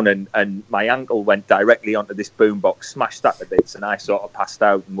fell down, and my ankle went directly onto this boombox, smashed that to bits, and I sort of passed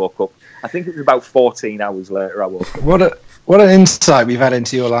out and woke up. I think it was about 14 hours later I woke up. What an insight we've had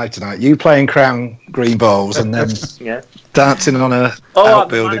into your life tonight. You playing Crown Green Balls and then dancing on a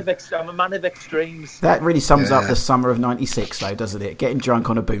outbuilding. I'm a man of extremes. That really sums up the summer of '96, though, doesn't it? Getting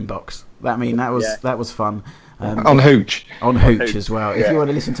drunk on a boombox. That was fun. On Hooch. On Hooch as well. If you want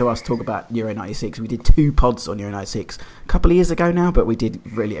to listen to us talk about Euro 96, we did 2 pods on Euro 96 a couple of years ago now, but we did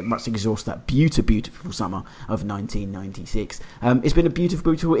really much exhaust that beautiful summer of 1996. It's been a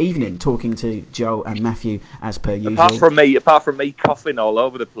beautiful evening talking to Joel and Matthew as per usual. Apart from me coughing all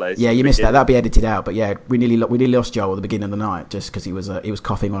over the place. Yeah, you missed that. That'll be edited out. But yeah, we nearly lost Joel at the beginning of the night just because he was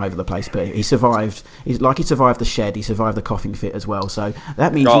coughing all over the place. But he survived. He survived the shed. He survived the coughing fit as well. So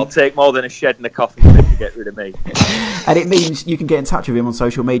that means I'll take more than a shed and a coughing fit to get rid of me. And it means you can get in touch with him on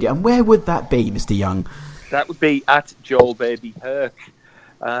social media. And where would that be, Mr. Young? That would be at Joel Baby Herc.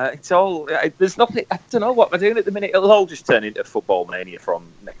 It's all. There's nothing. I don't know what we're doing at the minute. It'll all just turn into Football Mania from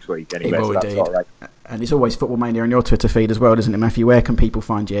next week anyway. It will so that's indeed. all right. And it's always Football Mania on your Twitter feed as well, isn't it, Matthew? Where can people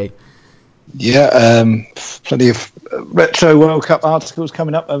find you? Yeah, plenty of retro World Cup articles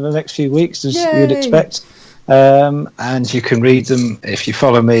coming up over the next few weeks, as you'd expect. And you can read them if you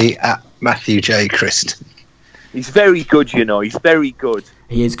follow me at Matthew J. Christ. He's very good, you know. He's very good.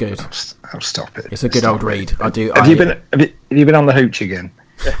 He is good. I'll stop it. It's a good old read. I do. Have you been on the Hooch again?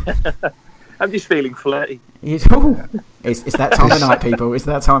 I'm just feeling flirty. It's that time of night, people. It's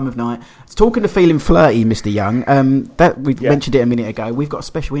that time of night. Talking to feeling flirty, Mr. Young. That we mentioned it a minute ago. We've got a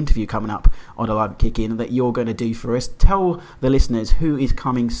special interview coming up on Alive and Kicking that you're going to do for us. Tell the listeners who is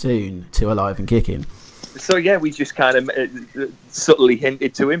coming soon to Alive and Kicking. So yeah, we just kind of subtly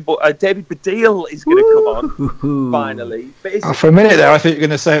hinted to him, but David Baddiel is going to come on finally. For a minute there, I thought you were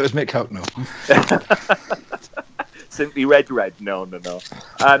going to say it was Mick Hucknall. Simply red. No.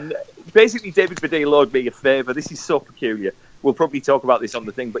 Basically, David Baddiel owed me a favour. This is so peculiar. We'll probably talk about this on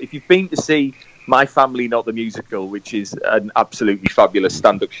the thing, but if you've been to see My Family Not the Musical, which is an absolutely fabulous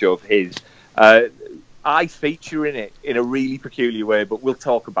stand-up show of his, I feature in it in a really peculiar way, but we'll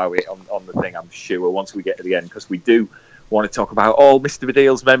talk about it on the thing, I'm sure, once we get to the end, because we do want to talk about all Mr.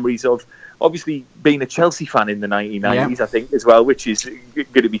 Baddiel's memories of obviously being a Chelsea fan in the 1990s, I think, as well, which is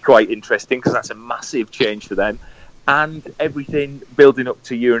going to be quite interesting because that's a massive change for them. And everything building up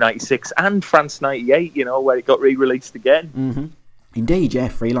to Euro 96 and France 98, you know, where it got re-released again. Mm-hmm. Indeed, yeah,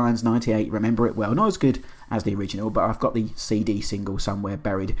 Free Lions 98, remember it well. Not as good as the original, but I've got the CD single somewhere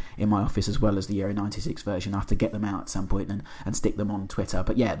buried in my office as well as the Euro 96 version. I have to get them out at some point and stick them on Twitter.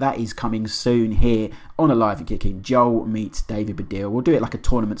 But yeah, that is coming soon here on Alive and Kicking. Joel meets David Baddiel. We'll do it like a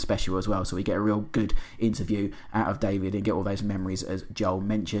tournament special as well, so we get a real good interview out of David and get all those memories as Joel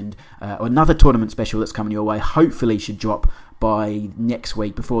mentioned. Another tournament special that's coming your way hopefully should drop by next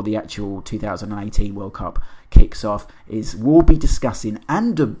week before the actual 2018 World Cup kicks off, is we'll be discussing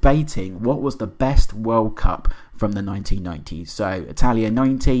and debating what was the best World Cup from the 1990s. So Italia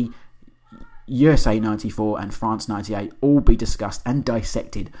 90, USA 94 and France 98 all be discussed and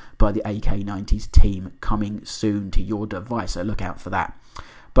dissected by the AK90s team coming soon to your device, so look out for that.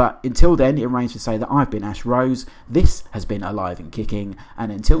 But until then, it remains to say that I've been Ash Rose, this has been Alive and Kicking,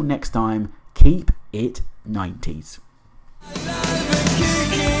 and until next time, keep it 90s.